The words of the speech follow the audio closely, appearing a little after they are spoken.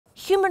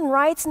human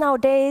rights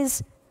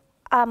nowadays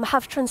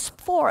have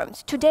transformed.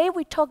 Today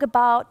we talk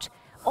about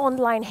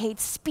online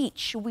hate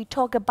speech, we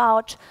talk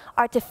about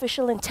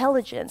artificial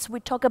intelligence, we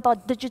talk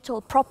about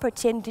digital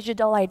property and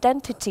digital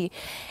identity,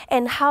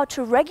 and how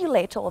to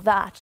regulate all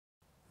that.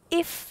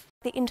 If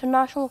the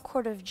International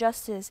Court of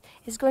Justice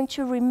is going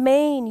to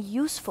remain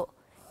useful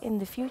in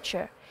the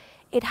future,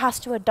 it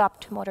has to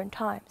adapt to modern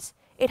times.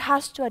 It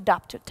has to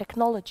adapt to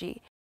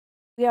technology.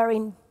 We are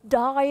in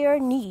dire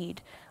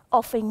need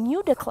of a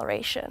new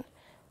declaration,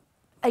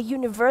 a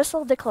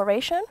universal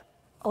declaration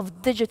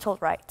of digital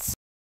rights.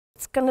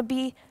 It's going to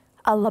be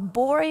a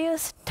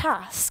laborious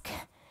task,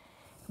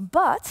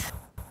 but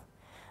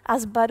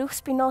as Baruch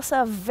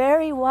Spinoza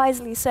very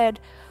wisely said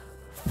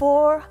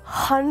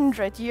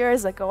 400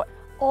 years ago,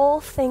 all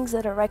things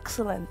that are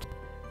excellent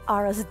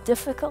are as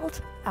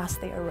difficult as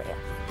they are rare.